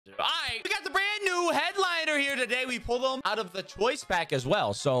All right, we got the brand new headliner here today. We pulled them out of the choice pack as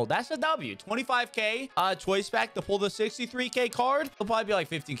well. So that's a W. 25K choice pack to pull the 63K card. It'll probably be like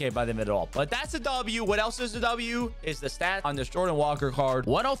 15K by the end of it all. But that's a W. What else is a W? Is the stat on this Jordan Walker card.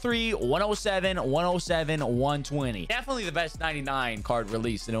 103, 107, 107, 120. Definitely the best 99 card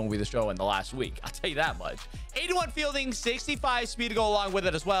released in MLB The Show in the last week. I'll tell you that much. 81 fielding, 65 speed to go along with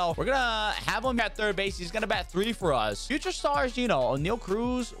it as well. We're gonna have him at third base. He's gonna bat 3 for us. Future stars, you know, O'Neal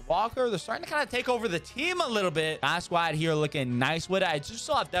Cruz, Walker, they're starting to kind of take over the team a little bit. God Squad here looking nice with it. I just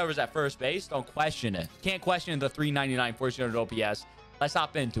saw if Devers at first base. Don't question it. Can't question the 399 1400 OPS. Let's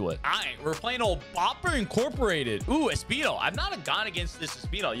hop into it. All right, we're playing old Bopper Incorporated. Ooh, Espino. I've not gone against this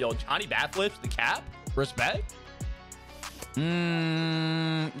Espino. Yo, Johnny bat flips the cap. Respect.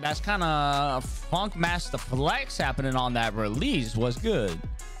 That's kind of Funk Master Flex happening on that release. Was good.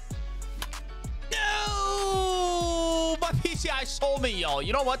 No, my PCI sold me, yo.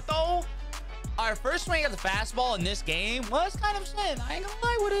 You know what though? Our first swing at the fastball in this game was kind of sin. I ain't gonna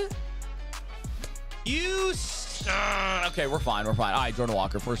lie with it. You okay, we're fine. We're fine. All right, Jordan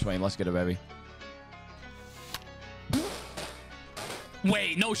Walker, first swing. Let's get it, baby.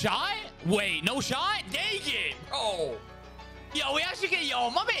 Wait, no shot? Wait, no shot? Dang it, bro. Yo, we actually get, yo,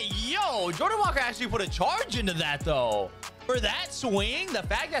 my man, yo, Jordan Walker actually put a charge into that, though. For that swing, the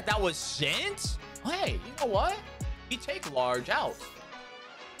fact that that was sent, hey, you know what? He take large out.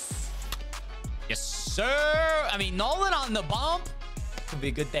 Yes, sir. I mean, Nolan on the bump. Could be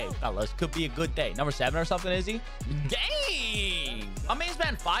a good day, fellas. Could be a good day. Number 7 or something, is he? Dang. My man's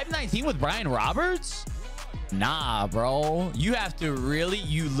been 519 with Brian Roberts. Nah, bro. You have to really,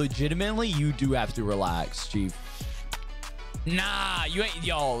 you legitimately, you do have to relax, Chief. Nah, you ain't,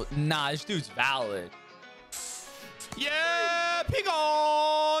 yo, nah, this dude's valid. Yeah, pig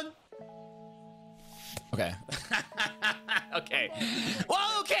on. Okay. Okay.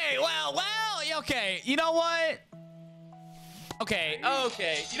 Well, okay. Well, okay. You know what? Okay.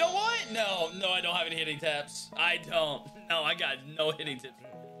 You know what? No, I don't have any hitting tips. I don't. No, I got no hitting tips.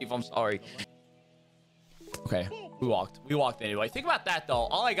 If I'm sorry. Okay. We walked anyway. Think about that, though.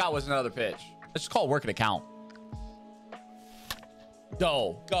 All I got was another pitch. Let's just call it working a count.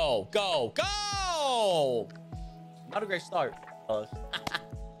 Go. Not a great start, fellas.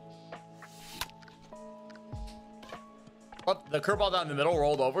 The curveball down the middle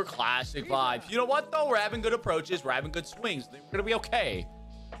rolled over. Classic vibes. You know what, though? We're having good approaches. We're having good swings. We're going to be okay.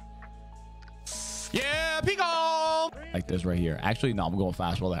 Yeah, pico. Like this right here. Actually, no, I'm going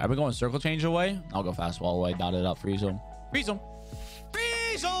fastball there. I've been going circle change away. I'll go fastball away. Dot it up. Freeze him. Pico.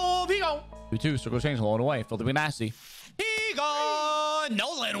 2-2. Circle change. Low away. Filter be nasty. Gone.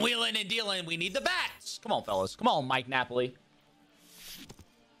 Nolan wheeling and dealing. We need the bats. Come on, fellas. Come on, Mike Napoli.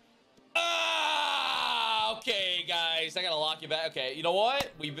 Okay, guys. I gotta lock you back. Okay, you know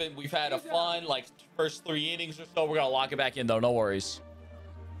what? We've had a fun like first 3 innings or so. We're gonna lock it back in though. No worries.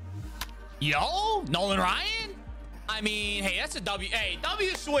 Yo, Nolan Ryan. I mean, hey, that's a W. Hey,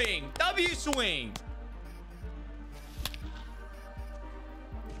 W swing. W swing.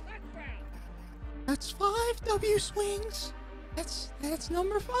 That's 5 W swings. That's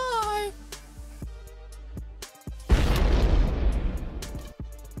number 5.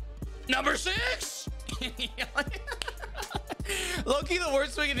 Number 6. Low-key the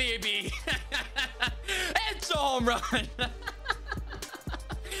worst swing in the AB. It's a home run.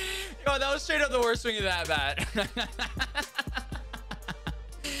 Yo, that was straight up the worst swing of that bat.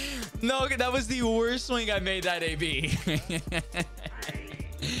 No, that was the worst swing I made that AB.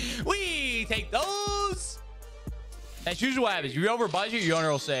 We take those. That's usually what happens. You're over budget, your owner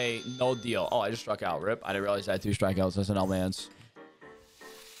will say no deal. Oh, I just struck out. Rip. I didn't realize I had 2 strikeouts. That's an L-man's.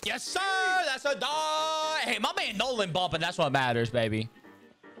 Yes, sir. That's a dog. Hey, my man Nolan bumping. That's what matters, baby.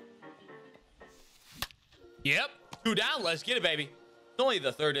 Yep. 2 down. Let's get it, baby. It's only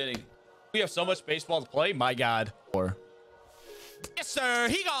the 3rd inning. We have so much baseball to play. My God. Yes, sir.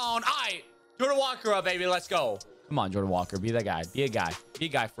 He gone. All right. Jordan Walker up, baby. Let's go. Come on, Jordan Walker. Be that guy. Be a guy. Be a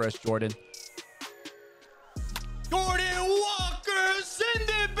guy for us, Jordan. Jordan Walker, send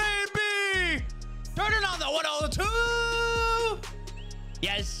it, baby. Jordan on the 102.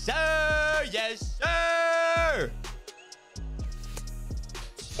 Yes, sir. Yes, sir.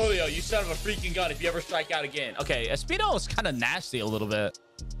 Julio, you son of a freaking gun if you ever strike out again. Okay, Espino is kind of nasty a little bit.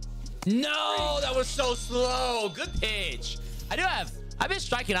 No, that was so slow. Good pitch. I've been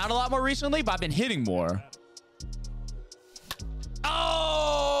striking out a lot more recently, but I've been hitting more.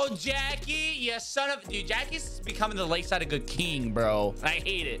 Oh, Jackie, you son of... Dude, Jackie's becoming the lakeside a good king, bro. I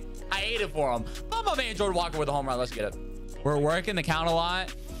hate it. I hate it for him. But my man Jordan Walker with a home run. Let's get it. We're working the count a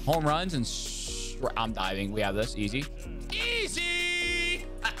lot. Home runs and... I'm diving. We have this. Easy. Easy!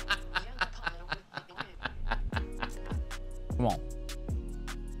 Come on.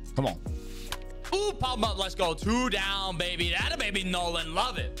 Come on. Ooh, pop him up. Let's go. 2 down, baby. That a baby Nolan.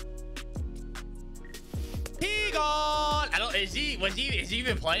 Love it. He gone. I don't. Is he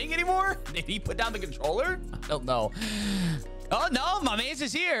even playing anymore? Did he put down the controller? I don't know. Oh no, my man's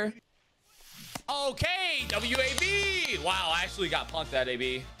is here. Okay, WAB. Wow, I actually got punked that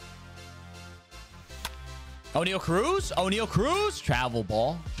AB. O'Neal Cruz. O'Neal Cruz. Travel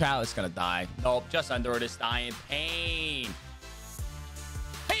ball. Travel. It's gonna die. Nope. Just under it. It's dying. Pain.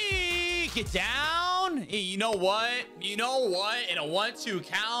 Hey, get down. Hey, you know what? You know what? In a 1-2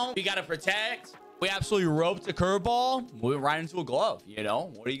 count, we gotta protect. We absolutely roped a curveball. We went right into a glove. You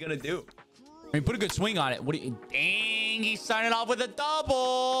know what are you gonna do? I mean, put a good swing on it. What do you? Dang, he's signing off with a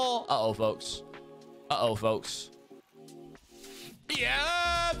double. Uh-oh, folks. Uh-oh, folks.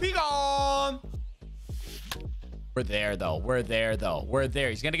 Yeah, be gone. We're there, though. We're there, though. We're there.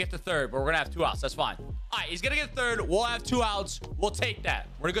 He's going to get to third, but we're going to have 2 outs. That's fine. All right, he's going to get third. We'll have 2 outs. We'll take that.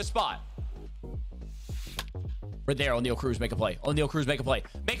 We're in a good spot. We're there. O'Neal Cruz, make a play. O'Neal Cruz, make a play.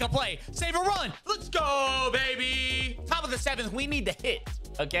 Make a play. Save a run. Let's go, baby. Top of the 7th. We need to hit.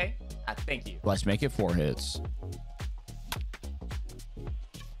 Okay? Thank you. Let's make it 4 hits.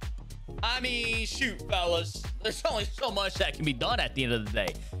 I mean, shoot, fellas. There's only so much that can be done at the end of the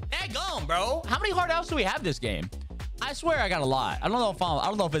day. Daggone, bro. How many hard outs do we have this game? I swear I got a lot. I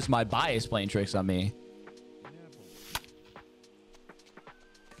don't know if it's my bias playing tricks on me.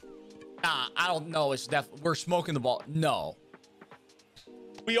 Nah, I don't know. It's definitely we're smoking the ball. No.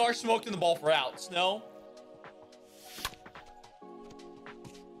 We are smoking the ball for outs. No.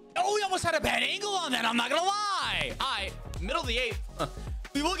 Oh, we almost had a bad angle on that. I'm not gonna lie. All right, middle of the 8th.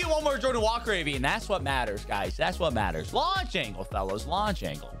 We will get one more Jordan Walker AV, and that's what matters, guys. That's what matters. Launch angle, fellas. Launch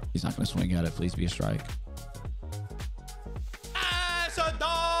angle. He's not gonna swing at it. Please be a strike. That's a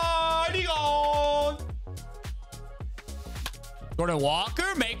dog. Jordan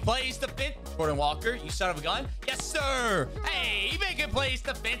Walker, make plays defense. Jordan Walker, you son of a gun. Yes, sir. Hey, you making plays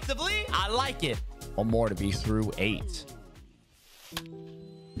defensively. I like it. One more to be through 8.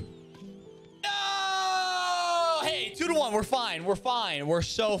 Hey, 2-1. We're fine. We're fine. We're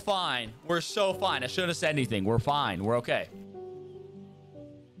so fine. We're so fine. I shouldn't have said anything. We're fine. We're okay.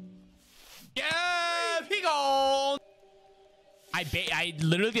 Yeah, he gone. I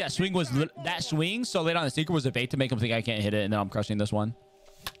literally that swing was that swing so late on the sinker was a bait to make him think I can't hit it, and then I'm crushing this one.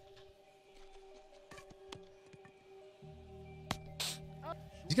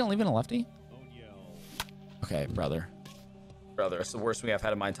 He's gonna leave it in a lefty. Okay, brother. That's the worst swing I've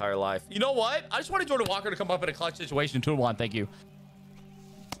had in my entire life. You know what? I just wanted Jordan Walker to come up in a clutch situation. 2-1. Thank you.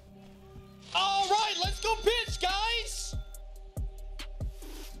 All right, let's go pitch, guys.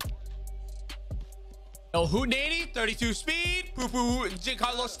 No Hootenanny, 32 speed. Poo-poo,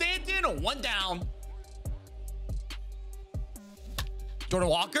 Giancarlo Stanton, 1 down. Jordan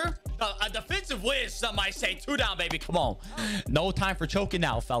Walker, a defensive whiz, some might say. 2 down, baby. Come on. No time for choking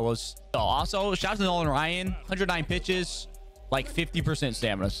now, fellas. So also, shout out to Nolan Ryan. 109 pitches. Like 50%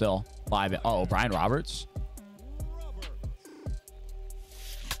 stamina still. 5. Oh, Brian Roberts.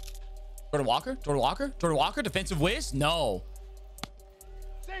 Jordan Walker. Jordan Walker. Jordan Walker. Defensive whiz. No.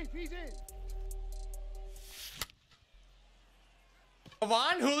 Safe. He's in. Come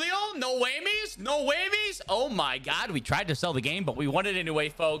on, Julio. No whammies. No whammies. Oh my God. We tried to sell the game, but we won it anyway,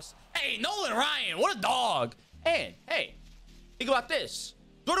 folks. Hey, Nolan Ryan. What a dog. And hey, think about this.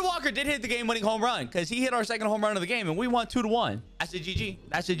 Jordan Walker did hit the game-winning home run because he hit our second home run of the game, and we won 2-1. That's a GG.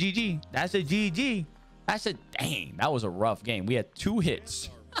 That's a GG. That's a GG. That's a dang. That was a rough game. We had 2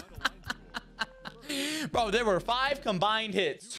 hits. Bro, there were 5 combined hits.